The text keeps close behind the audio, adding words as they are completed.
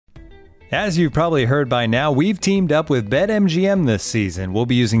As you've probably heard by now, we've teamed up with BetMGM this season. We'll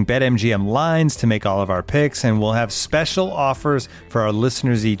be using BetMGM lines to make all of our picks, and we'll have special offers for our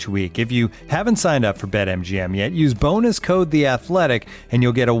listeners each week. If you haven't signed up for BetMGM yet, use bonus code The Athletic, and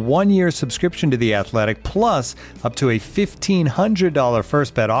you'll get a 1-year subscription to The Athletic, plus up to a $1,500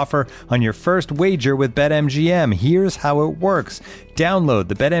 first bet offer on your first wager with BetMGM. Here's how it works. Download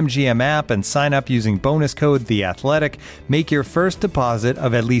the BetMGM app and sign up using bonus code The Athletic. Make your first deposit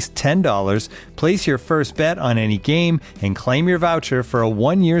of at least $10. Place your first bet on any game and claim your voucher for a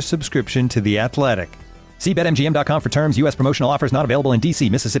 1-year subscription to The Athletic. See BetMGM.com for terms. U.S. promotional offers not available in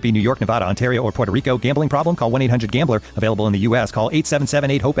D.C., Mississippi, New York, Nevada, Ontario, or Puerto Rico. Gambling problem? Call 1-800-GAMBLER. Available in the U.S. Call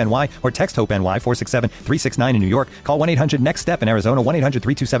 877-8-HOPE-NY or text HOPE-NY 467-369 in New York. Call 1-800-NEXT-STEP in Arizona.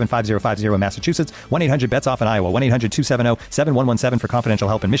 1-800-327-5050 in Massachusetts. 1-800-BETS-OFF in Iowa. 1-800-270-7117 for confidential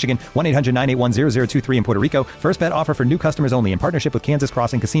help in Michigan. 1-800-981-0023 in Puerto Rico. First bet offer for new customers only in partnership with Kansas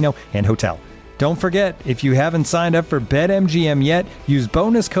Crossing Casino and Hotel. Don't forget, if you haven't signed up for BetMGM yet, use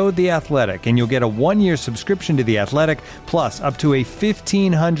bonus code The Athletic, and you'll get a 1-year subscription to The Athletic, plus up to a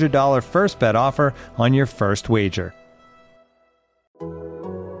 $1,500 first bet offer on your first wager.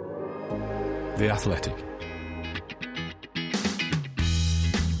 The Athletic.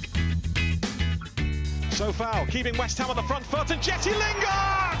 So foul, keeping West Ham on the front foot, and Jesse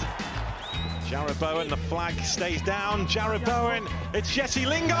Lingard! Jarrod Bowen, the flag stays down. Jarrod Bowen, it's Jesse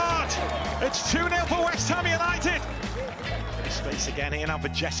Lingard! It's 2-0 for West Ham United! Space again here now for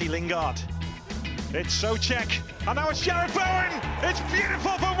Jesse Lingard. It's Souček, and now it's Jarrod Bowen! It's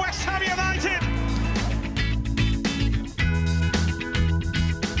beautiful for West Ham United!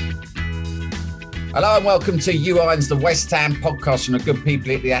 Hello and welcome to You Irons, the West Ham podcast from the good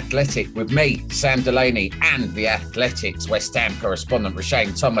people at The Athletic with me, Sam Delaney, and The Athletic's West Ham correspondent,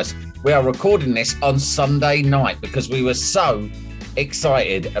 Roshane Thomas. We are recording this on Sunday night because we were so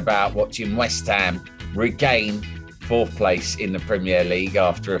excited about watching West Ham regain fourth place in the Premier League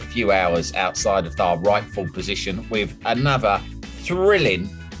after a few hours outside of our rightful position with another thrilling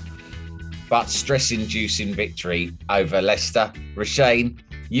but stress-inducing victory over Leicester. Roshane,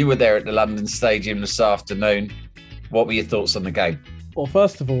 you were there at the London Stadium this afternoon. What were your thoughts on the game? Well,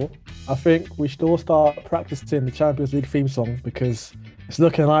 first of all, I think we should all start practicing the Champions League theme song because it's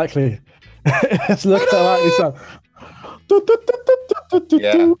looking likely. It's looking likely. So.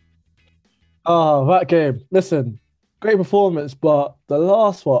 Yeah. Oh, that game. Listen, great performance, but the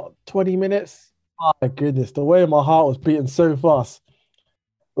last, 20 minutes? My goodness, the way my heart was beating so fast.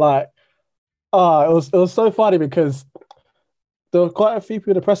 It was so funny because there were quite a few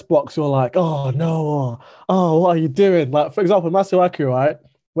people in the press box who were like, oh, no, what are you doing? Like, for example, Masuaku, right?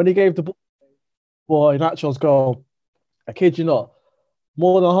 When he gave the ball for Inacho's goal, I kid you not,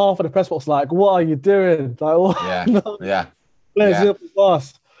 more than half of the press box like, what are you doing? Like, what? Yeah, no. yeah. Players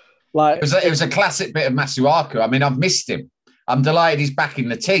fast. Like, it was a classic bit of Masuaku. I mean, I've missed him. I'm delighted he's back in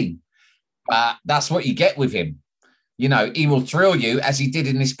the team. That's what you get with him. You know, he will thrill you, as he did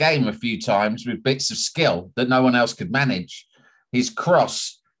in this game a few times, with bits of skill that no one else could manage. His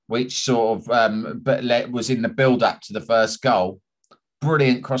cross, which sort of was in the build-up to the first goal,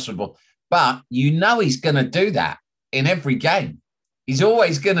 brilliant cross ball. But you know he's going to do that in every game. He's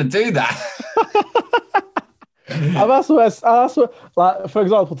always going to do that. And that's what, like, for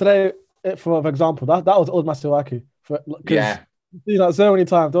example, today, that was old Masuaku. Yeah. You know, so many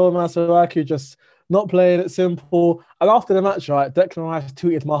times, old Masuaku just not playing it simple. And after the match, right, Declan Rice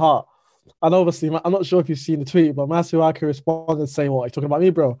tweeted my heart. And obviously, I'm not sure if you've seen the tweet, but Masuaku responded saying, what, are you talking about me,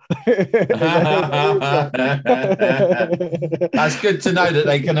 bro? That's good to know that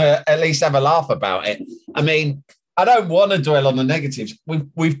they can at least have a laugh about it. I mean, I don't want to dwell on the negatives.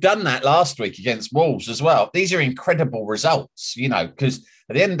 We've done that last week against Wolves as well. These are incredible results, you know, because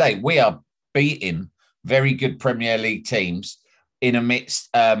at the end of the day, we are beating very good Premier League teams in amidst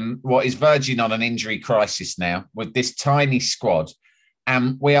what is verging on an injury crisis now with this tiny squad.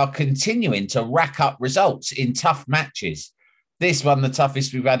 And we are continuing to rack up results in tough matches. This one, the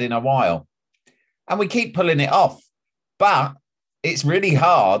toughest we've had in a while. And we keep pulling it off. But it's really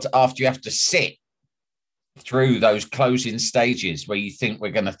hard after you have to sit through those closing stages where you think we're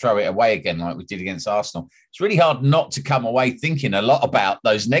going to throw it away again like we did against Arsenal. It's really hard not to come away thinking a lot about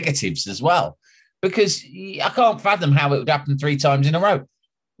those negatives as well. Because I can't fathom how it would happen 3 times in a row.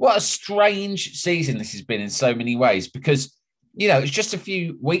 What a strange season this has been in so many ways. Because, you know, it's just a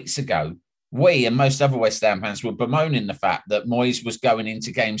few weeks ago, we and most other West Ham fans were bemoaning the fact that Moyes was going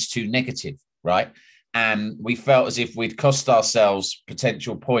into games too negative, right? And we felt as if we'd cost ourselves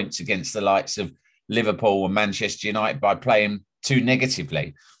potential points against the likes of Liverpool and Manchester United by playing too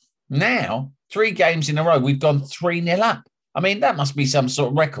negatively. Now, 3 games in a row, we've gone 3-0 up. I mean, that must be some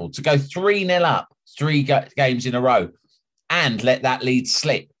sort of record to go 3-0 up, games in a row, and let that lead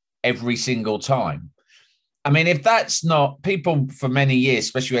slip every single time. I mean, if that's not people for many years,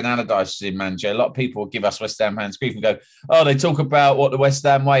 especially when Allardyce was in manager, a lot of people give us West Ham fans grief and go, oh, they talk about what the West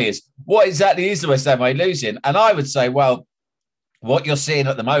Ham way is. What exactly is the West Ham way? Losing? And I would say, well, what you're seeing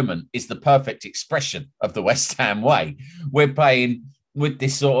at the moment is the perfect expression of the West Ham way. We're playing with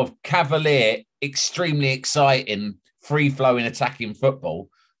this sort of cavalier, extremely exciting, free-flowing attacking football,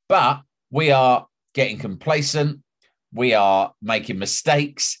 but we are getting complacent, we are making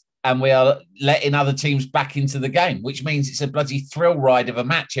mistakes, and we are letting other teams back into the game, which means it's a bloody thrill ride of a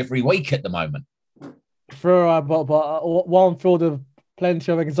match every week at the moment. Thrill ride, but one filled with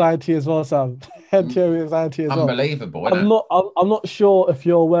plenty of anxiety as well, Sam. Plenty of anxiety as well. Unbelievable, I'm not sure if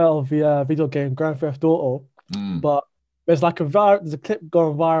you're aware of the video game Grand Theft Auto, but there's like there's a clip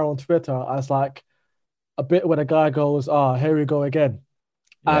going viral on Twitter as like a bit where the guy goes, here we go again.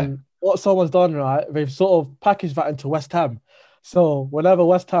 Yeah. And what someone's done, right, they've sort of packaged that into West Ham. So whenever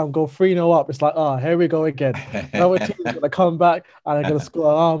West Ham go 3-0 up, it's like, here we go again. Another team's going to come back and they're going to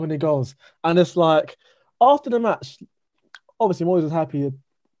score how many goals. And it's like, after the match, obviously Moyes was happy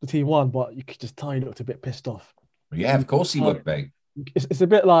the team won, but you could just tell he looked a bit pissed off. Yeah, of course he would be. It's a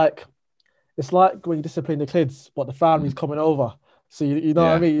bit like, it's like when you discipline the kids, but the family's coming over. So you know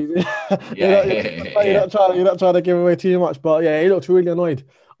what I mean? You're not trying to give away too much, but yeah, he looked really annoyed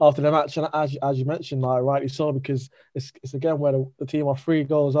after the match, and as you mentioned, like rightly so, because it's again where the team are 3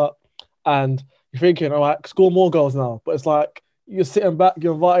 goals up, and you're thinking, all right, score more goals now. But it's like you're sitting back,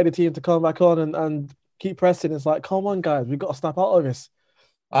 you're inviting the team to come back on and keep pressing. It's like, come on, guys, we've got to snap out of this.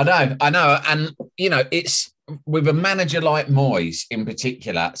 I know, and it's with a manager like Moyes in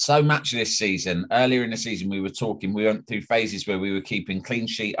particular. So much of this season, earlier in the season, we went through phases where we were keeping clean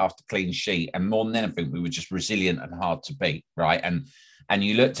sheet after clean sheet, and more than anything, we were just resilient and hard to beat, right? And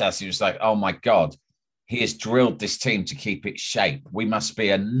you looked at us, it was like, oh my God, he has drilled this team to keep its shape. We must be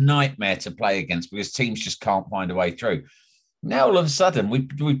a nightmare to play against because teams just can't find a way through. Now, all of a sudden,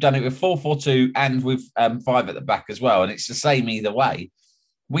 we've done it with 4-4-2 and with 5 at the back as well. And it's the same either way.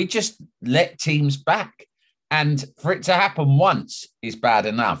 We just let teams back. And for it to happen once is bad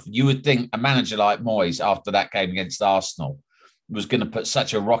enough. You would think a manager like Moyes, after that game against Arsenal, was going to put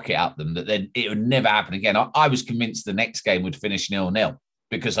such a rocket at them that then it would never happen again. I was convinced the next game would finish 0-0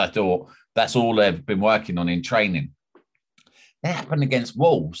 because I thought that's all they've been working on in training. It happened against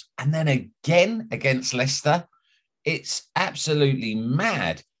Wolves and then again against Leicester. It's absolutely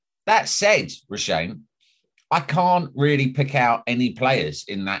mad. That said, Roshane, I can't really pick out any players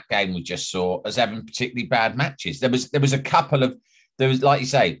in that game we just saw as having particularly bad matches. There was a couple of, like you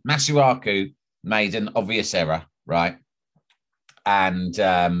say, Masuaku made an obvious error, right? And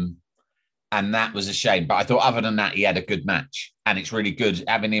that was a shame. But I thought other than that, he had a good match. And it's really good.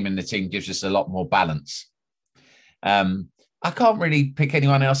 Having him in the team gives us a lot more balance. I can't really pick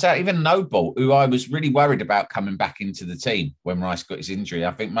anyone else out. Even Noble, who I was really worried about coming back into the team when Rice got his injury.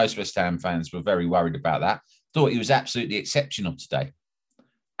 I think most West Ham fans were very worried about that. Thought he was absolutely exceptional today.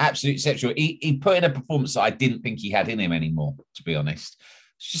 Absolutely exceptional. He put in a performance that I didn't think he had in him anymore, to be honest.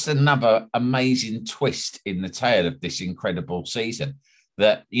 It's just another amazing twist in the tale of this incredible season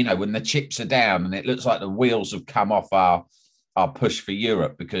that, when the chips are down and it looks like the wheels have come off our push for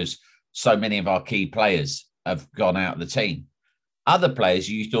Europe because so many of our key players have gone out of the team. Other players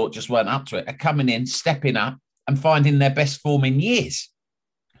you thought just weren't up to it are coming in, stepping up and finding their best form in years.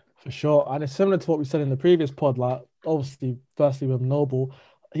 For sure. And it's similar to what we said in the previous pod, like obviously, firstly with Noble,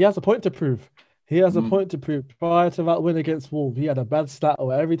 he has a point to prove. Prior to that win against Wolves, he had a bad stat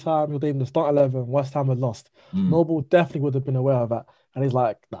where every time he was in the start 11, West Ham had lost. Noble definitely would have been aware of that. And he's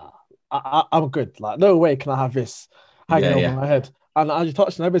like, nah, I'm good. Like, no way can I have this hanging over my head. And as you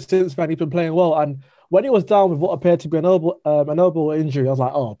touched on, ever since then, he's been playing well. And when he was down with what appeared to be an elbow injury, I was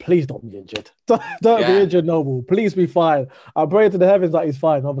like, oh, please don't be injured. Don't be injured, Noble. Please be fine. I pray to the heavens that he's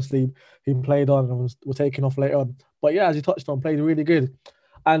fine. Obviously, he played on and was taken off later on. But yeah, as you touched on, played really good.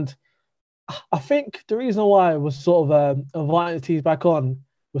 And I think the reason why I was sort of inviting the teams back on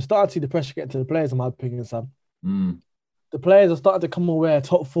was starting to see the pressure get to the players, in my opinion, Sam. The players are starting to come aware,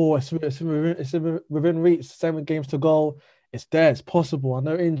 top 4, it's within reach, 7 games to go. It's there, it's possible. I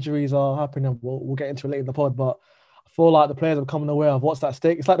know injuries are happening. We'll get into it later in the pod, but I feel like the players are becoming aware of what's at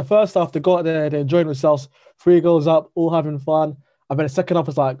stake. It's like the first half, they got there, they're enjoying themselves, 3 goals up, all having fun. And then the second half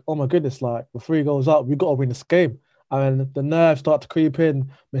is like, oh my goodness, like, with 3 goals up, we've got to win this game. And then the nerves start to creep in,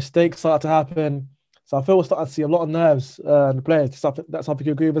 mistakes start to happen. So I feel we're starting to see a lot of nerves in the players. That's something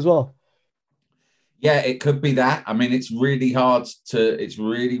you agree with as well. Yeah, it could be that. I mean, it's really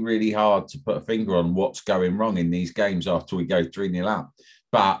really hard to put a finger on what's going wrong in these games after we go 3-0 up.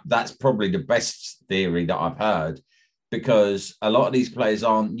 But that's probably the best theory that I've heard, because a lot of these players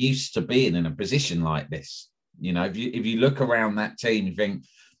aren't used to being in a position like this. You know, if you look around that team, you think,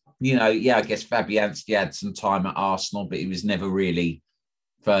 you know, yeah, I guess Fabianski had some time at Arsenal, but he was never really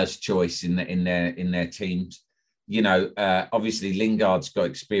first choice in their teams. You know, obviously Lingard's got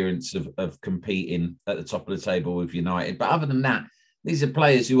experience of competing at the top of the table with United. But other than that, these are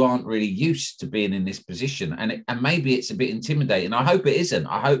players who aren't really used to being in this position. And maybe it's a bit intimidating. I hope it isn't.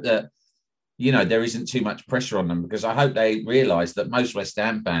 I hope that, you know, there isn't too much pressure on them, because I hope they realise that most West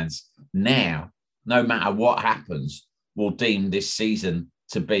Ham fans now, no matter what happens, will deem this season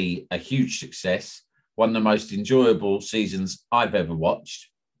to be a huge success, one of the most enjoyable seasons I've ever watched.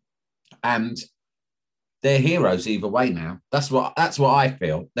 And they're heroes either way now. That's what I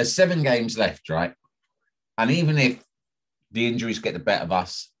feel. There's 7 games left, right? And even if the injuries get the better of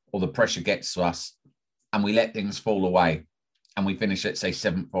us, or the pressure gets to us, and we let things fall away, and we finish at, say,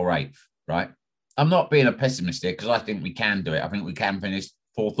 7th or 8th, right? I'm not being a pessimist here, because I think we can do it. I think we can finish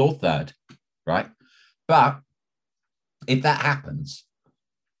 4th or 3rd, right? But if that happens,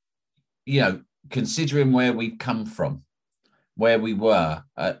 you know, considering where we've come from, where we were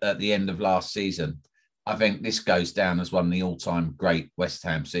at the end of last season, I think this goes down as one of the all-time great West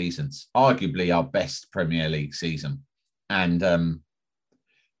Ham seasons, arguably our best Premier League season. And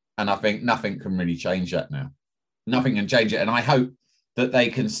I think nothing can really change that now. Nothing can change it. And I hope that they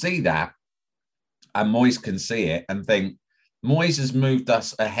can see that, and Moyes can see it and think, Moyes has moved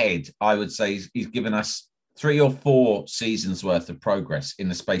us ahead. I would say he's given us 3 or 4 seasons worth of progress in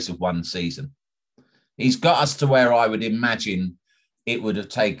the space of one season. He's got us to where I would imagine it would have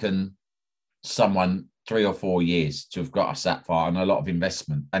taken someone 3 or 4 years to have got us that far, and a lot of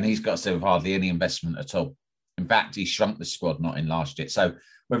investment. And he's got us with hardly any investment at all. In fact, he shrunk the squad, not enlarged it. So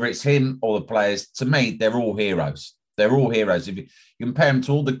whether it's him or the players, to me, they're all heroes. They're all heroes. If you compare them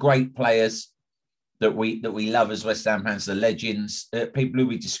to all the great players that we love as West Ham fans, the legends, people who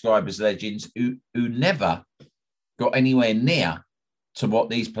we describe as legends, who never got anywhere near to what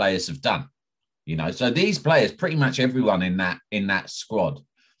these players have done. You know, so these players, pretty much everyone in that squad,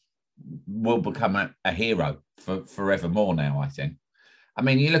 will become a hero for forevermore now, I think. I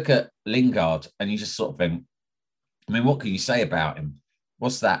mean, you look at Lingard and you just sort of think, I mean, what can you say about him?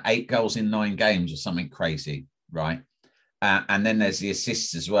 What's that? 8 goals in 9 games or something crazy, right? And then there's the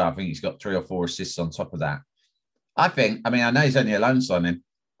assists as well. I think he's got 3 or 4 assists on top of that. I know he's only a loan signing.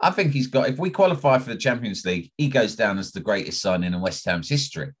 I think he's got, if we qualify for the Champions League, he goes down as the greatest signing in West Ham's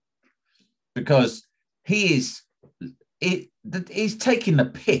history, because he's taking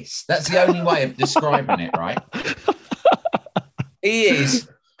the piss. That's the only way of describing it, right? He is.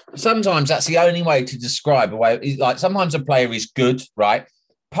 Sometimes that's the only way to describe a way. Like, sometimes a player is good, right?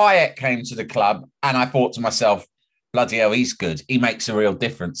 Payet came to the club and I thought to myself, bloody hell, he's good. He makes a real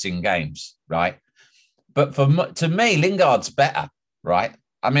difference in games, right? But to me, Lingard's better, right?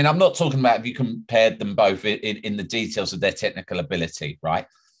 I mean, I'm not talking about if you compared them both in the details of their technical ability, right?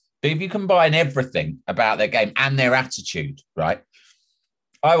 But if you combine everything about their game and their attitude, right?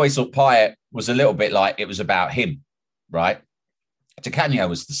 I always thought Payet was a little bit like it was about him, right? Di Canio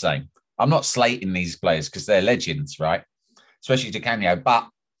was the same. I'm not slating these players because they're legends, right? Especially Di Canio, but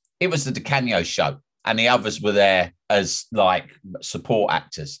it was the Di Canio show and the others were there as like support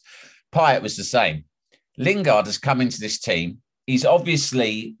actors. Payet was the same. Lingard has come into this team. He's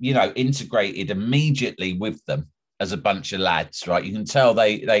obviously, you know, integrated immediately with them as a bunch of lads, right? You can tell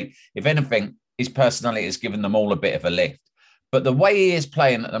they if anything, his personality has given them all a bit of a lift. But the way he is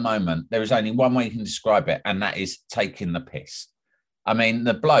playing at the moment, there is only one way you can describe it, and that is taking the piss. I mean,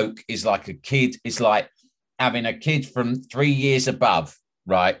 the bloke is like a kid. It's like having a kid from 3 years above,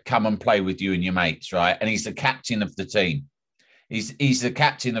 right, come and play with you and your mates, right? And he's the captain of the team. He's the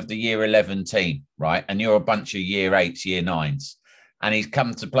captain of the year 11 team, right? And you're a bunch of year 8s, year 9s. And he's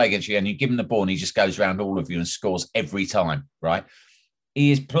come to play against you and you give him the ball and he just goes around all of you and scores every time, right?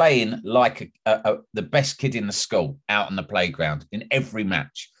 He is playing like the best kid in the school out on the playground in every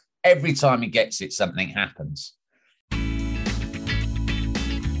match. Every time he gets it, something happens.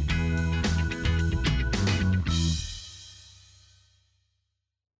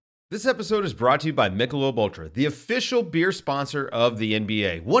 This episode is brought to you by Michelob Ultra, the official beer sponsor of the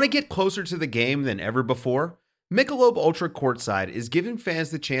NBA. Want to get closer to the game than ever before? Michelob Ultra Courtside is giving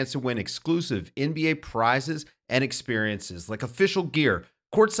fans the chance to win exclusive NBA prizes and experiences like official gear,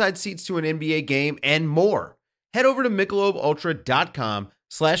 courtside seats to an NBA game, and more. Head over to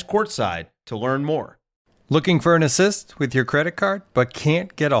MichelobUltra.com/courtside to learn more. Looking for an assist with your credit card but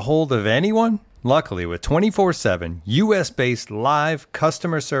can't get a hold of anyone? Luckily, with 24/7 US-based live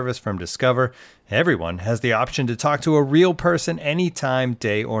customer service from Discover, everyone has the option to talk to a real person anytime,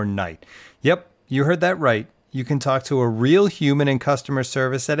 day or night. Yep, you heard that right. You can talk to a real human in customer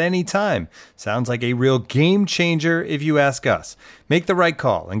service at any time. Sounds like a real game changer if you ask us. Make the right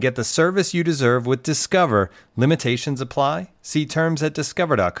call and get the service you deserve with Discover. Limitations apply. See terms at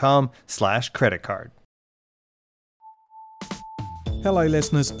discover.com/creditcard. Hello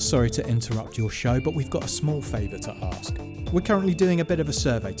listeners, sorry to interrupt your show, but we've got a small favour to ask. We're currently doing a bit of a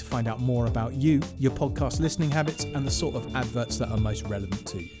survey to find out more about you, your podcast listening habits, and the sort of adverts that are most relevant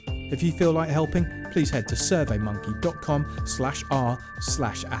to you. If you feel like helping, please head to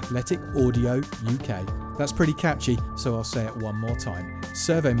surveymonkey.com/r/athleticaudio UK. That's pretty catchy, so I'll say it one more time.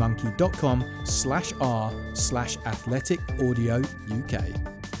 surveymonkey.com/r/athleticaudio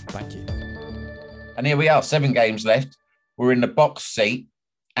Thank you. And here we are, 7 games left. We're in the box seat.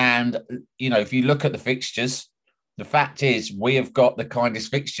 And, if you look at the fixtures, the fact is we have got the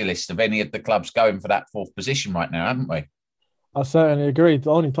kindest fixture list of any of the clubs going for that 4th position right now, haven't we? I certainly agree. The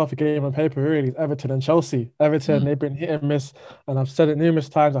only tougher game on paper really is Everton and Chelsea. Everton, they've been hit and miss. And I've said it numerous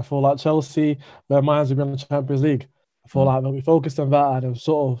times. I feel like Chelsea, their minds will be on the Champions League. I feel like they'll be focused on that and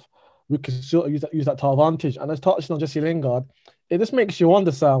we can sort of use that to our advantage. And as touching on Jesse Lingard, it just makes you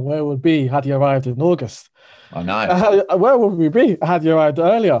wonder, Sam, where it would be had he arrived in August. I know. Where would we be had he arrived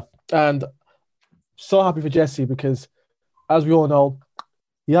earlier? And so happy for Jesse because, as we all know,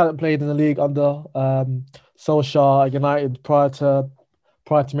 he hadn't played in the league under Solskjaer United prior to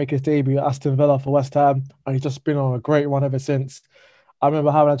making his debut at Aston Villa for West Ham, and he's just been on a great run ever since. I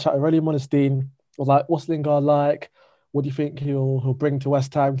remember having a chat with Relly Monestein. I was like, "What's Lingard like? What do you think he'll bring to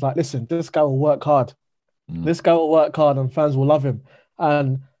West Ham?" He's like, "Listen, this guy will work hard. This guy will work hard, and fans will love him."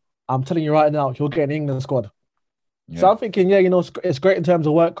 And I'm telling you right now, he'll get an England squad. Yeah. So I'm thinking, it's great in terms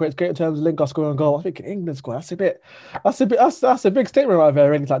of work rate, it's great in terms of Lingard scoring a goal. I'm thinking England squad. That's a big statement right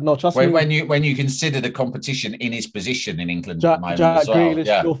there. Really, it's like, no, trust me. When you consider the competition in his position in England, Jack at the moment as well.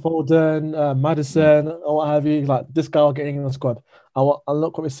 Grealish, Phil Foden, Madison, or what have you. Like this guy will get England squad. And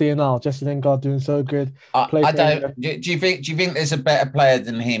look what we're seeing now. Jesse Lingard doing so good. Do you think there's a better player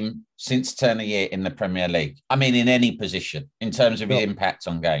than him since turn of year in the Premier League? I mean, in any position in terms of his impact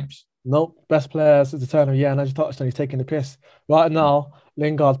on games. Nope, best player since the turn of year, and as you touched on, he's taking the piss. Right now,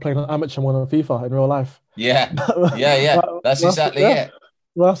 Lingard's playing an amateur one on FIFA in real life. Yeah. That's exactly it.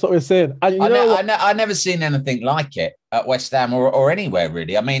 Well, that's what we're saying. And I never seen anything like it at West Ham or anywhere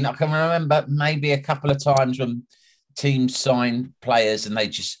really. I mean, I can remember maybe a couple of times when teams sign players and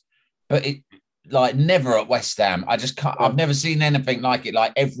but it like never at West Ham. I just can't. I've never seen anything like it.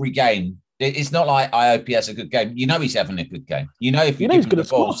 Like every game. It's not like I hope he has a good game. He's having a good game. If you give him the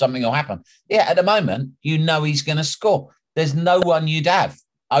ball, something will happen. Yeah, at the moment, he's going to score. There's no one you'd have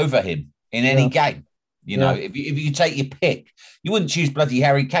over him in any game. If you take your pick, you wouldn't choose bloody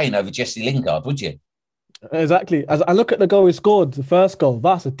Harry Kane over Jesse Lingard, would you? Exactly. As I look at the goal he scored, the first goal,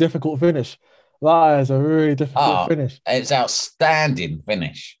 that's a difficult finish. That is a really difficult finish. It's outstanding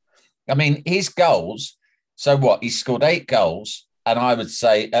finish. I mean, his goals. So what? He's scored 8 goals. And I would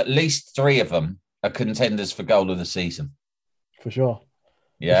say at least 3 of them are contenders for goal of the season. For sure.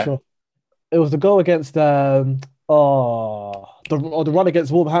 Yeah. For sure. It was the goal against the run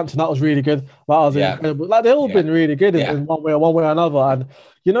against Wolverhampton. That was really good. That was incredible. Like they've all been really good in one way or another. And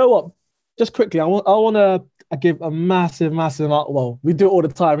you know what? Just quickly, I want to give a massive amount. Well, we do it all the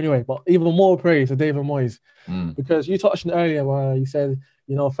time anyway, but even more praise to David Moyes because you touched on earlier where you said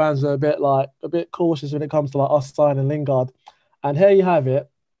fans are a bit cautious when it comes to like us signing Lingard. And here you have it.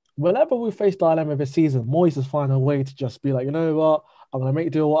 Whenever we face the dilemma this season, Moyes has found a way to just be like, you know what? I'm going to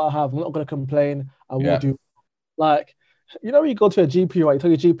make do with what I have. I'm not going to complain. I will do. Like, you go to a GP, right? You tell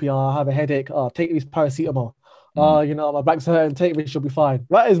your GP, I have a headache. Take this paracetamol. My back's hurting. Take this, you'll be fine.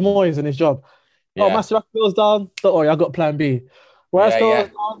 That is Moyes in his job. Yeah. Master goes down. Don't worry, I got plan B. Goes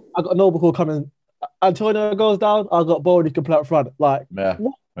down, I got Noble coming. Antonio goes down. I got Bowen who can play up front. Like,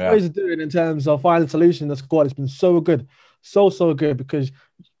 what Moyes is doing in terms of finding a solution in the squad has been so good. So good because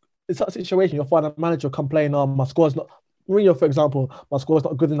in such a situation you'll find a manager complain my score's not Mourinho, for example, my score's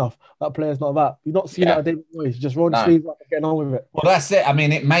not good enough, that player's not that. You're not seeing that with David Moyes, just rolling the sleeves up and getting on with it. Well, that's it. I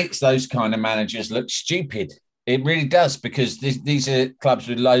mean, it makes those kind of managers look stupid. It really does because these are clubs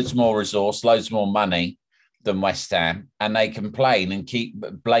with loads more resource, loads more money than West Ham, and they complain and keep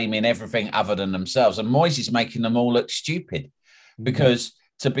blaming everything other than themselves. And Moyes is making them all look stupid because,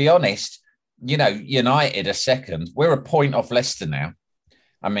 to be honest, United are second. We're a point off Leicester now.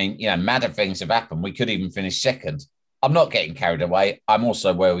 I mean, madder things have happened. We could even finish second. I'm not getting carried away. I'm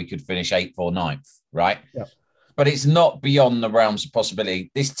also where we could finish 8th or 9th, right? Yeah. but it's not beyond the realms of possibility.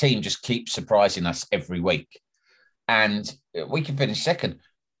 This team just keeps surprising us every week, and we can finish second.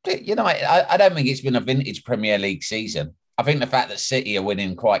 You know, I don't think it's been a vintage Premier League season. I think the fact that City are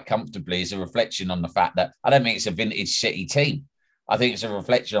winning quite comfortably is a reflection on the fact that I don't think it's a vintage City team. I think it's a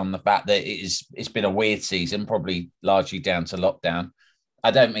reflection on the fact that it's been a weird season, probably largely down to lockdown. I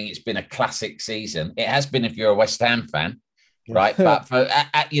don't think it's been a classic season. It has been if you're a West Ham fan, right? But for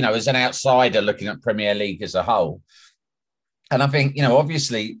as an outsider looking at Premier League as a whole, and I think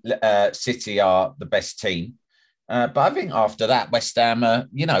obviously City are the best team, but I think after that West Ham are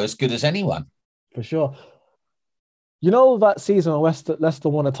as good as anyone For sure. That season when Leicester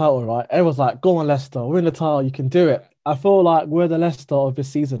won the title, right? Everyone's like, "Go on, Leicester, win the title, you can do it." I feel like we're the Leicester of this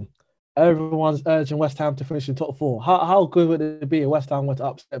season. Everyone's urging West Ham to finish in top four. How good would it be if West Ham went to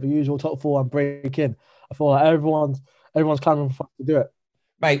upset the usual top four and break in? I feel like everyone's clamoring for us to do it.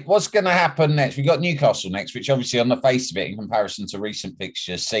 Mate, what's going to happen next? We've got Newcastle next, which obviously on the face of it, in comparison to recent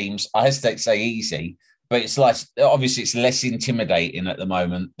fixtures, seems, I hesitate to say easy, but it's like, obviously it's less intimidating at the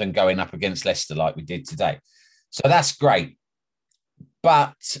moment than going up against Leicester like we did today. So that's great.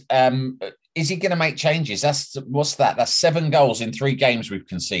 But is he going to make changes? What's that? That's 7 goals in 3 games we've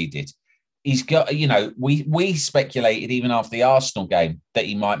conceded. He's got, we speculated even after the Arsenal game that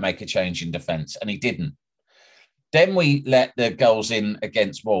he might make a change in defence, and he didn't. Then we let the goals in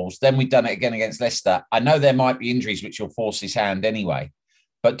against Wolves. Then we've done it again against Leicester. I know there might be injuries which will force his hand anyway.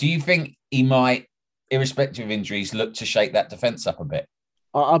 But do you think he might, irrespective of injuries, look to shake that defence up a bit?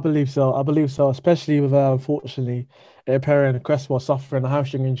 I believe so. Especially with, unfortunately, Perrin and Cresswell suffering a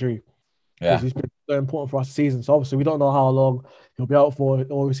hamstring injury. Yeah. He's been so important for us this season. So obviously we don't know how long he'll be out for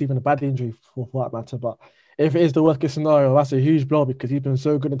or receiving a bad injury for that matter. But if it is the worst case scenario, that's a huge blow because he's been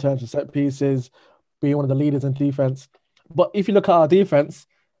so good in terms of set pieces, being one of the leaders in defense. But if you look at our defense,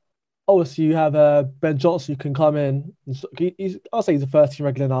 obviously you have Ben Johnson who can come in. I'll say he's a first team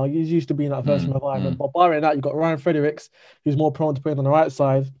regular now. He's used to being that first team environment. But barring that, you've got Ryan Fredericks, who's more prone to playing on the right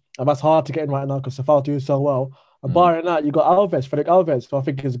side. And that's hard to get in right now because Safal doing so well. And barring that, you've got Frederick Alves, who I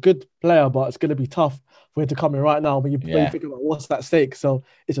think is a good player, but it's going to be tough for him to come in right now when you think about what's at stake. So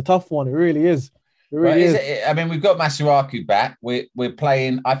it's a tough one. It really is. It really is. I mean, we've got Masuaku back. We're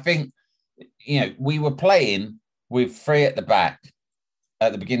playing, I think, we were playing with 3 at the back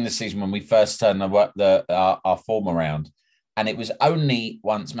at the beginning of the season when we first turned our form around. And it was only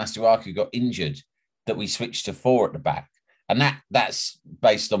once Masuaku got injured that we switched to 4 at the back. And that's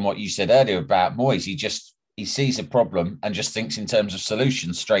based on what you said earlier about Moyes. He sees a problem and just thinks in terms of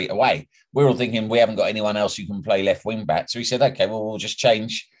solutions straight away. We're all thinking we haven't got anyone else who can play left wing back. So he said, okay, well, we'll just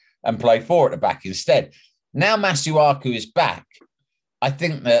change and play 4 at the back instead. Now Masuaku is back. I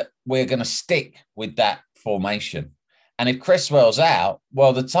think that we're going to stick with that formation. And if Cresswell's out,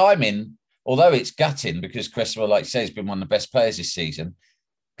 well, the timing, although it's gutting because Cresswell, like you say, has been one of the best players this season,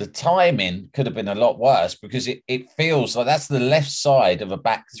 the timing could have been a lot worse because it feels like that's the left side of a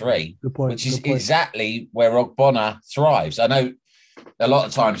back 3, which is exactly where Ogbonna thrives. I know a lot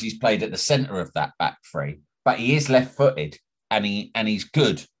of times he's played at the centre of that back 3, but he is left-footed and he's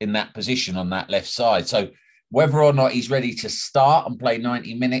good in that position on that left side. So whether or not he's ready to start and play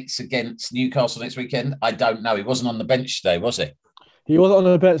 90 minutes against Newcastle next weekend, I don't know. He wasn't on the bench today, was he? He wasn't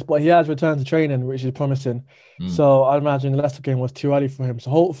on the bench, but he has returned to training, which is promising. So I imagine the Leicester game was too early for him.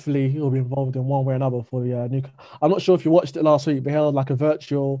 So hopefully he'll be involved in one way or another for the Newcastle. I'm not sure if you watched it last week. They held like a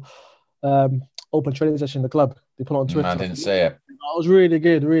virtual open training session in the club. They put it on Twitter. I didn't see it. It was really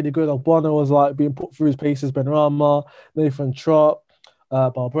good, really good. Ogbonna was like being put through his paces. Benrahma, Nathan Trott,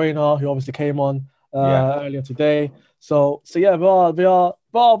 Balbuena, who obviously came on earlier today. So yeah, they are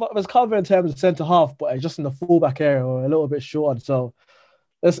there's cover in terms of centre half, but just in the fullback area, we're a little bit short. So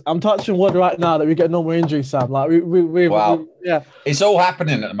I'm touching wood right now that we get no more injuries, Sam. Like it's all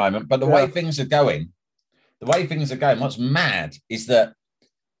happening at the moment. But the way things are going, what's mad is that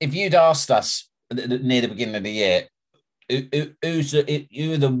if you'd asked us near the beginning of the year, who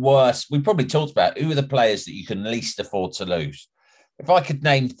are the worst? We probably talked about who are the players that you can least afford to lose. If I could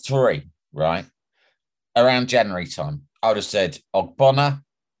name 3, right, around January time, I would have said Ogbonna,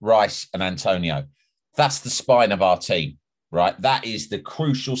 Rice, and Antonio. That's the spine of our team, right? That is the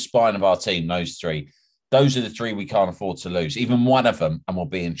crucial spine of our team, those 3. Those are the 3 we can't afford to lose. Even one of them, and we'll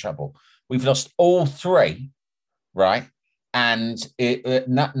be in trouble. We've lost all 3, right? And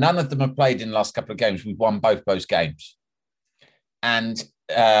none of them have played in the last couple of games. We've won both those games. And,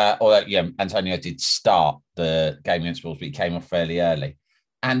 Antonio did start the game against Wolves, but he came off fairly early.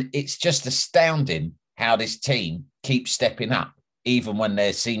 And it's just astounding how this team keeps stepping up, even when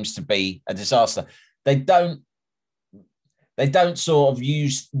there seems to be a disaster. They don't They don't sort of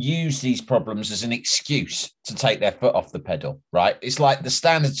use these problems as an excuse to take their foot off the pedal, right? It's like the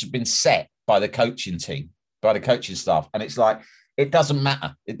standards have been set by the coaching team, by the coaching staff. And it's like, it doesn't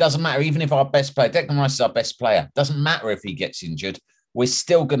matter. It doesn't matter. Even if our best player, Declan Rice is our best player, it doesn't matter if he gets injured. We're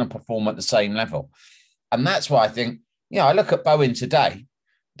still going to perform at the same level. And that's why I think, I look at Bowen today.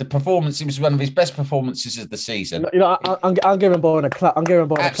 The performance, it was one of his best performances of the season. I'm giving Bowen a clap.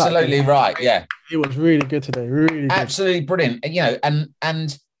 Absolutely right. Yeah. He was really good today. Really good. Absolutely brilliant.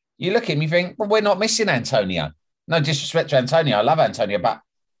 And you look at him, you think, well, we're not missing Antonio. No disrespect to Antonio. I love Antonio, but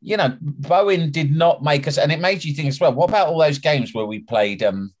Bowen did not make us, and it made you think as well, what about all those games where we played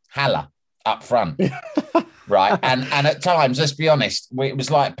Haller up front? Right. And at times, let's be honest, it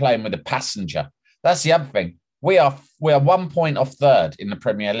was like playing with a passenger. That's the other thing. We are 1 point off third in the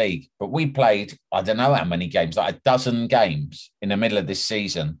Premier League, but we played, I don't know how many games, like a dozen games in the middle of this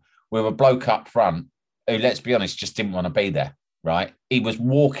season with a bloke up front who, let's be honest, just didn't want to be there, right? He was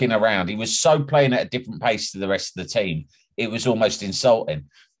walking around. He was so playing at a different pace to the rest of the team. It was almost insulting.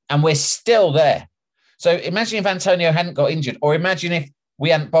 And we're still there. So imagine if Antonio hadn't got injured, or imagine if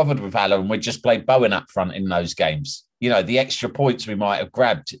we hadn't bothered with Haller and we just played Bowen up front in those games. The extra points we might have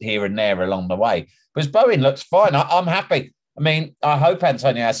grabbed here and there along the way. Because Bowen looks fine. I'm happy. I mean, I hope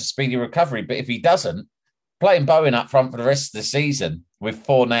Antonio has a speedy recovery, but if he doesn't, playing Bowen up front for the rest of the season with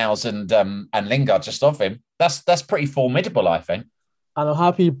Fornals and Lingard just off him, that's pretty formidable, I think. And I'm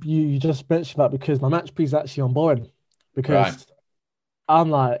happy you just mentioned that, because my match piece is actually on Bowen. Because I'm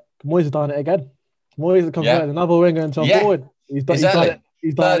like, Moyes has done it again. Moyes has converted another winger into a forward. He's done it.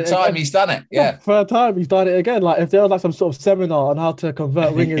 Third time he's done it. Yeah. Third time he's done it again. Like, if there was like some sort of seminar on how to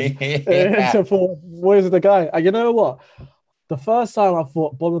convert wingers into forward, Moyes is the guy. And you know what? The first time I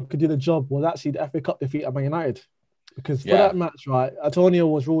thought Bowen could do the job was actually the FA Cup defeat at Man United. Because for that match, right, Antonio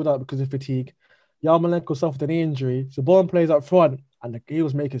was ruled out because of fatigue. Yarmolenko suffered an knee injury. So Bowen plays up front, and he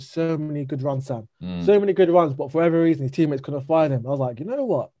was making so many good runs, Sam. So many good runs, but for every reason, his teammates couldn't find him. I was like, you know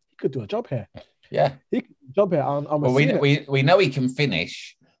what? He could do a job here. Yeah. He could do a job here. We know he can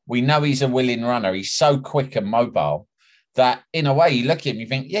finish. We know he's a willing runner. He's so quick and mobile that, in a way, you look at him, you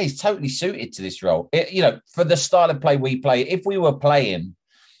think, yeah, he's totally suited to this role. For the style of play we play, if we were playing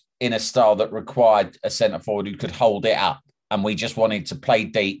in a style that required a centre forward who could hold it up, and we just wanted to play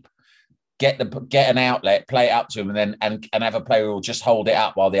deep, get an outlet, play it up to him, and have a player who will just hold it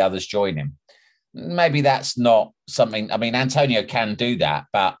up while the others join him. Maybe that's not something. I mean, Antonio can do that,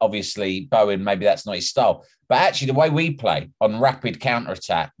 but obviously Bowen, maybe that's not his style. But actually, the way we play on rapid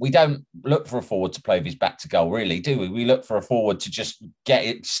counter-attack, we don't look for a forward to play with his back to goal, really, do we? We look for a forward to just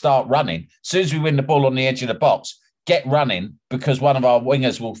start running. As soon as we win the ball on the edge of the box, get running, because one of our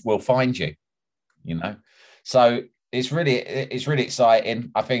wingers will find you. So it's really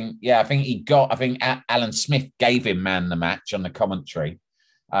exciting. I think Alan Smith gave him man the match on the commentary.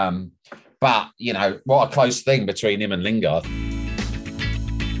 But, what a close thing between him and Lingard.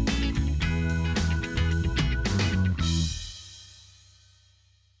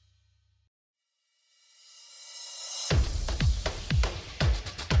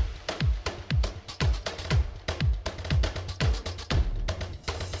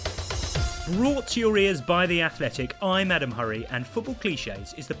 Brought to your ears by The Athletic, I'm Adam Hurrey, and Football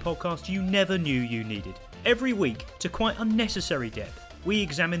Clichés is the podcast you never knew you needed. Every week, to quite unnecessary depth, we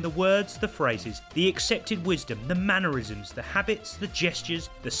examine the words, the phrases, the accepted wisdom, the mannerisms, the habits, the gestures,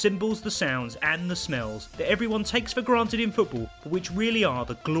 the symbols, the sounds, and the smells that everyone takes for granted in football, but which really are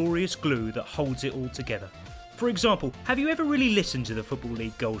the glorious glue that holds it all together. For example, have you ever really listened to the Football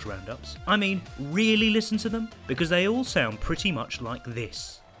League goals roundups? I mean, really listened to them? Because they all sound pretty much like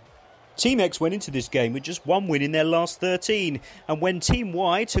this. Team X went into this game with just one win in their last 13, and when Team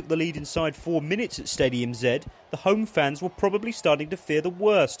Y took the lead inside 4 minutes at Stadium Z, the home fans were probably starting to fear the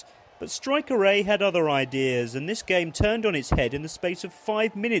worst. But Striker A had other ideas, and this game turned on its head in the space of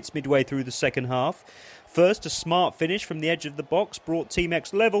 5 minutes midway through the second half. First, a smart finish from the edge of the box brought Team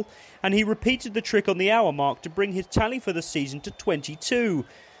X level, and he repeated the trick on the hour mark to bring his tally for the season to 22.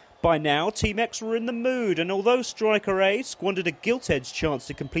 By now, Team X were in the mood, and although Striker A squandered a gilt-edged chance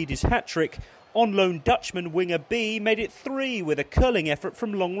to complete his hat-trick, on-loan Dutchman winger B made it 3 with a curling effort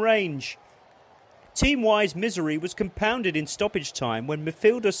from long range. Team Y's misery was compounded in stoppage time when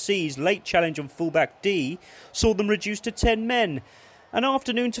midfielder C's late challenge on fullback D saw them reduced to 10 men. An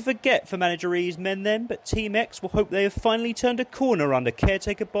afternoon to forget for manager E's men then, but Team X will hope they have finally turned a corner under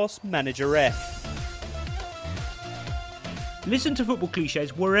caretaker boss manager F. Listen to Football Clichés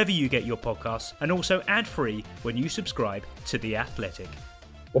wherever you get your podcasts, and also ad-free when you subscribe to The Athletic.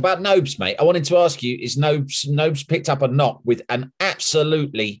 What about Nobes, mate? I wanted to ask you, is Nobes picked up a knock with an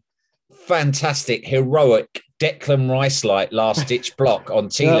absolutely fantastic, heroic Declan Rice-like last-ditch block on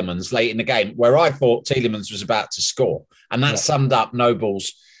Tielemans late in the game, where I thought Tielemans was about to score. And that summed up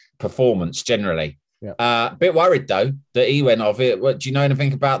Noble's performance generally. A bit worried, though, that he went off it. Do you know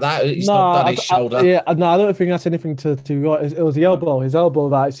anything about that? He's not done his shoulder. I don't think that's anything to it was the elbow. His elbow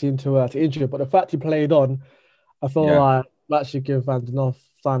that seemed to injure. But the fact he played on, I feel like that should give Van den Hoff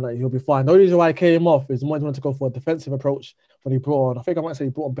sign that he'll be fine. The only reason why he came off is he wanted to go for a defensive approach when he brought on. I think I might say he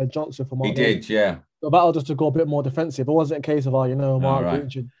brought on Ben Johnson for Mark. He did, yeah. So that was just to go a bit more defensive. It wasn't a case of, Mark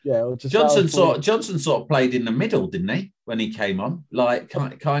injured. Yeah, it was just Johnson sort of played in the middle, didn't he, when he came on? Like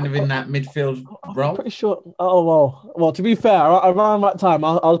kind of in that midfield role. I'm pretty sure. Oh well. To be fair, around that time,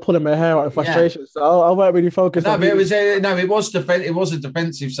 I was pulling my hair out of frustration, so I weren't really focused. No, but it was it was a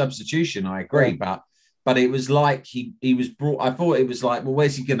defensive substitution. I agree, but it was like he was brought. I thought it was like, well,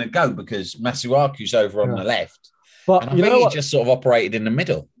 where's he going to go? Because Masuaku's over on the left. But and I think he just sort of operated in the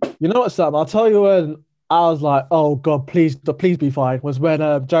middle. You know what, Sam? I'll tell you when I was like, oh, God, please be fine, was when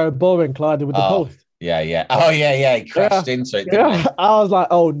Jared Bowen collided with the post. Yeah. Oh, yeah. He crashed into it, didn't he? I was like,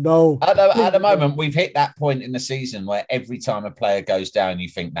 oh, no. At the moment, we've hit that point in the season where every time a player goes down, you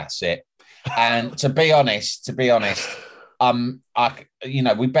think that's it. And to be honest, we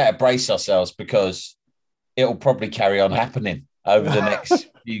better brace ourselves because it'll probably carry on happening over the next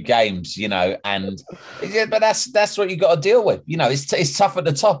few games, but that's what you got to deal with. It's tough at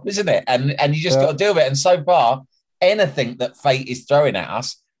the top, isn't it? And you just got to deal with it. And so far, anything that fate is throwing at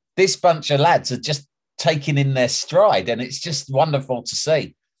us, this bunch of lads are just taking in their stride, and it's just wonderful to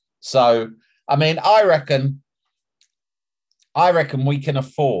see. So, I mean, I reckon we can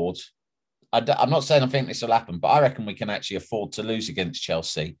afford. I'm not saying I think this will happen, but I reckon we can actually afford to lose against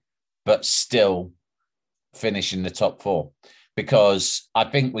Chelsea, but still finish in the top four. Because I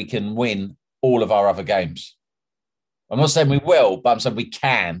think we can win all of our other games. I'm not saying we will, but I'm saying we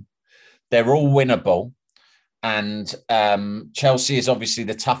can. They're all winnable. And Chelsea is obviously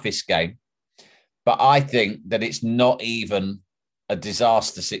the toughest game. But I think that it's not even a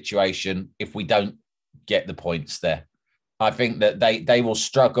disaster situation if we don't get the points there. I think that they will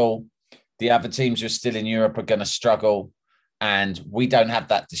struggle. The other teams who are still in Europe are going to struggle. And we don't have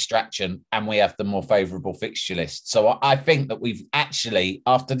that distraction, and we have the more favourable fixture list. So I think that we've actually,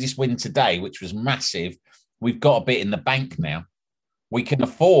 after this win today, which was massive, we've got a bit in the bank now. We can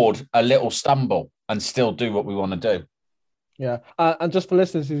afford a little stumble and still do what we want to do. Yeah, and just for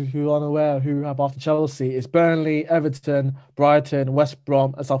listeners who are unaware, who have after Chelsea, it's Burnley, Everton, Brighton, West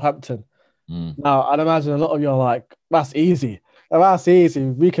Brom, and Southampton. Now, I'd imagine a lot of you are like, that's easy. That's easy.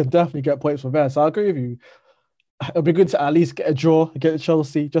 We can definitely get points from there. So I agree with you. It'll be good to at least get a draw against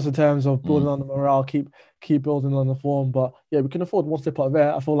Chelsea, just in terms of building on the morale, keep building on the form. But yeah, we can afford one step up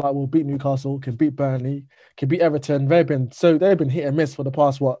there. I feel like we'll beat Newcastle, can beat Burnley, can beat Everton. They've been hit and miss for the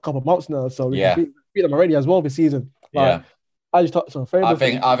past couple of months now. So we can beat them already as well this season. I just touched on I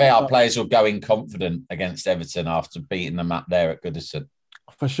think our players will go in confident against Everton after beating them up there at Goodison.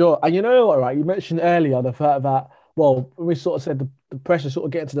 For sure. And you know what, right? You mentioned earlier the fact that, well, we sort of said the pressure sort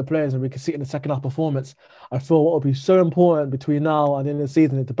of getting to the players and we can see it in the second half performance. I feel what will be so important between now and the end of the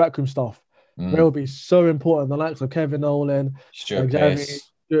season is the backroom stuff. It will be so important. The likes of Kevin Nolan, Stuart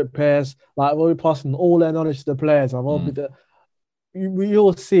Pearce, like we'll be passing all their knowledge to the players. And we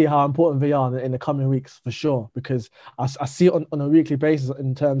all see how important they are in the coming weeks for sure, because I see it on a weekly basis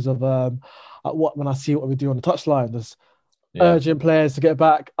in terms of when I see what we do on the touchline. There's urging players to get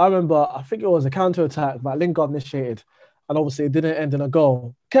back. I remember, I think it was a counter-attack that Lingard initiated, and obviously it didn't end in a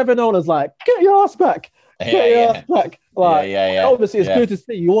goal. Kevin Nolan's like, get your ass back. Get your ass back. Like, obviously, it's good to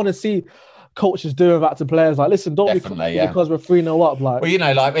see. You want to see coaches doing that to players. Like, listen, don't be because we're 3-0 up. Like,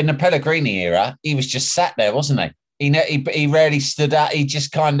 well, like in the Pellegrini era, he was just sat there, wasn't he? He rarely stood out. He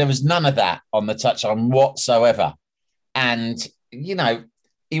just there was none of that on the touchline whatsoever. And,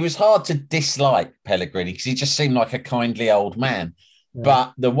 he was hard to dislike, Pellegrini, because he just seemed like a kindly old man. Yeah.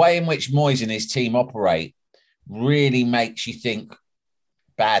 But the way in which Moyes and his team operate really makes you think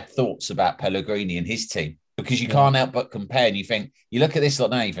bad thoughts about Pellegrini and his team, because you can't help but compare. And you look at this lot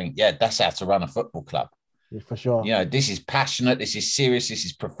now, you think, yeah, that's how to run a football club. Yeah, for sure. This is passionate, this is serious, this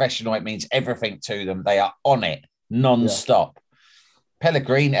is professional. It means everything to them. They are on it non-stop.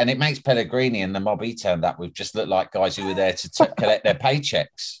 Pellegrini, and it makes Pellegrini and the mob he turned up with just look like guys who were there to collect their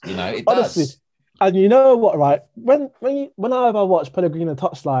paychecks. It honestly does. And you know what, right? When I ever watch Pellegrini on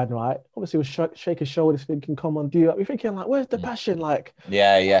touchline, right? Obviously, we'll shake his shoulders, thinking, "Come on, do that." We're thinking, like, "Where's the passion?" Like,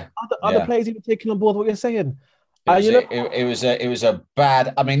 other players even taking on board what you're saying. It was a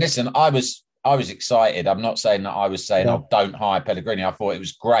bad. I mean, listen, I was excited. I'm not saying that I was saying, "Oh, don't hire Pellegrini." I thought it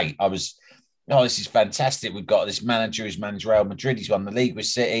was great. oh, this is fantastic. We've got this manager who's managed Real Madrid. He's won the league with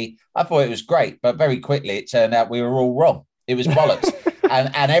City. I thought it was great, but very quickly it turned out we were all wrong. It was bollocks.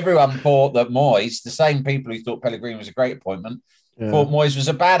 and everyone thought that Moyes, the same people who thought Pellegrini was a great appointment, thought Moyes was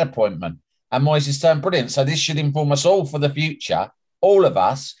a bad appointment. And Moyes has turned brilliant. So this should inform us all for the future, all of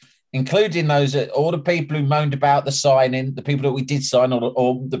us, including all the people who moaned about the signing, the people that we did sign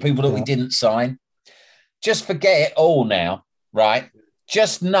or the people that we didn't sign. Just forget it all now, right?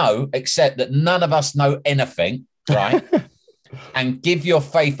 Just accept that none of us know anything, right? And give your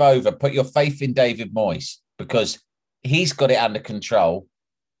faith over, put your faith in David Moyes, because he's got it under control.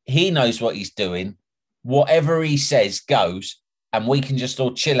 He knows what he's doing. Whatever he says goes, and we can just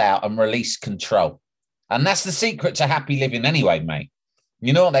all chill out and release control. And that's the secret to happy living anyway, mate.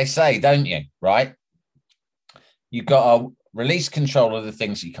 You know what they say, don't you? Right? You've got to release control of the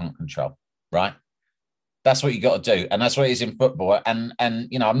things you can't control, right? That's what you got to do. And that's what it is in football. And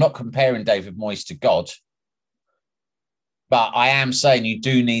you know, I'm not comparing David Moyes to God, but I am saying you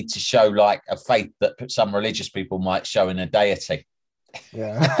do need to show like a faith that some religious people might show in a deity.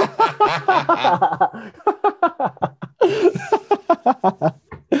 Yeah.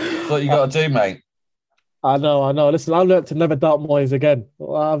 That's what you got to do, mate. I know. Listen, I learned to never doubt Moyes again.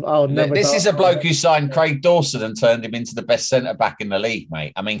 I'll never. This is a bloke who signed Craig Dawson and turned him into the best centre-back in the league,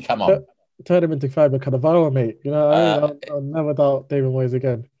 mate. I mean, come on. Turn him into Fabio Cannavaro, mate. You know, I'll never doubt David Moyes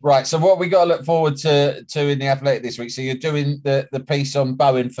again. Right, so what we got to look forward to in the Athletic this week? So you're doing the piece on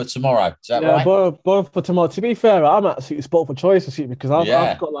Bowen for tomorrow, is that right? Bowen for tomorrow. To be fair, I'm absolutely spot for choice this week because I've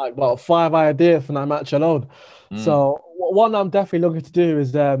got like about 5 ideas from that match alone. So one I'm definitely looking to do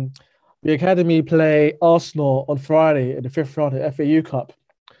is the Academy play Arsenal on Friday in the 5th round of the FAU Cup.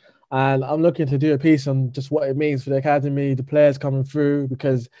 And I'm looking to do a piece on just what it means for the Academy, the players coming through,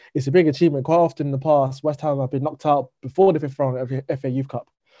 because it's a big achievement. Quite often in the past, West Ham have been knocked out before the 5th round of the FA Youth Cup.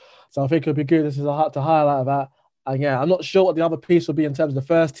 So I think it'll be good. This is a to highlight that. And yeah, I'm not sure what the other piece will be in terms of the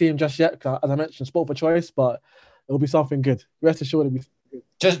first team just yet, because as I mentioned, sport for choice, but it'll be something good. Rest assured it'll be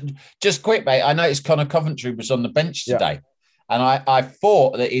good. Just quick, mate. I noticed Connor Coventry was on the bench today. And I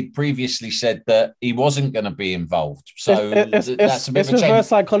thought that he'd previously said that he wasn't going to be involved. So that's a bit of a change. It's reverse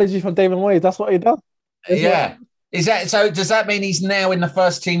psychology from David Moyes. That's what he does. Is that so? Does that mean he's now in the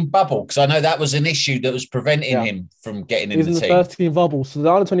first team bubble? Because I know that was an issue that was preventing him from getting in the team. He's in the first team bubble. So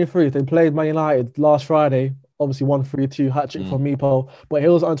the under-23s, they played Man United last Friday. Obviously 1-3-2 hat-trick from Meepo. But he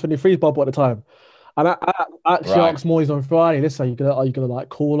was under-23s bubble at the time. And I actually asked Moyes on Friday, listen, are you gonna like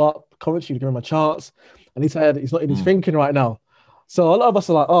call up Coventry to give him a chance? And he said he's not in his thinking right now. So a lot of us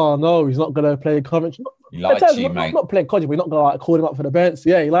are like, oh no, he's not gonna play Coventry. He lied to you, mate. Not playing Coventry. We're not gonna like call him up for the bench.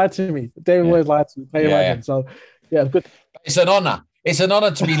 Yeah, he lied to me. David Moyes lied to me. So yeah, good. It's an honour. It's an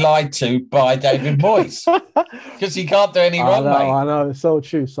honour to be lied to by David Moyes because he can't do any wrong, mate. I know, it's so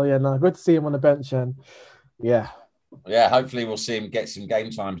true. So yeah, no, good to see him on the bench, and yeah, hopefully we'll see him get some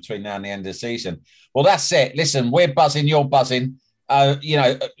game time between now and the end of the season. Well, that's it. Listen, we're buzzing, you're buzzing. You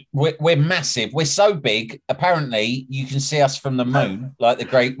know, we're massive. We're so big. Apparently, you can see us from the moon, like the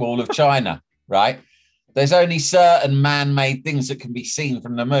Great Wall of China, right? There's only certain man-made things that can be seen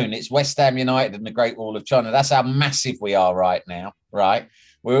from the moon. It's West Ham United and the Great Wall of China. That's how massive we are right now, right?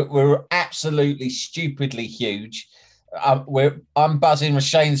 We're absolutely stupidly huge. I'm buzzing.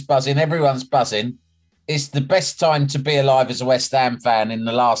 Rashane's buzzing. Everyone's buzzing. It's the best time to be alive as a West Ham fan in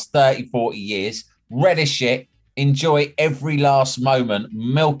the last 30, 40 years. Reddish it. Enjoy every last moment.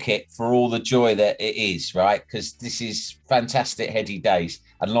 Milk it for all the joy that it is, right? Because this is fantastic heady days,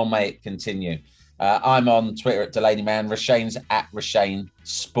 and long may it continue. I'm on Twitter at Delaney Man. Rashane's at Rashane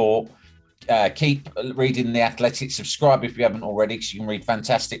Sport. Keep reading The Athletic. Subscribe if you haven't already, because you can read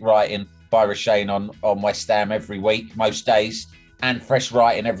fantastic writing by Rashane on West Ham every week, most days, and fresh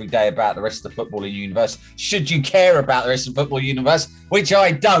writing every day about the rest of the footballing universe. Should you care about the rest of the football universe, which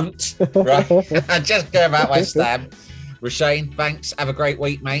I don't, right? I just care about West Ham. Rashane, thanks. Have a great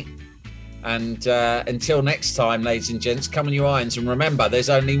week, mate. And until next time, ladies and gents, come on your irons, and remember, there's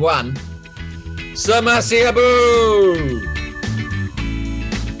only one. Samasiabu!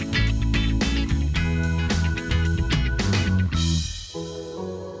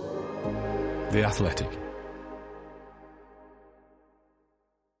 The Athletic.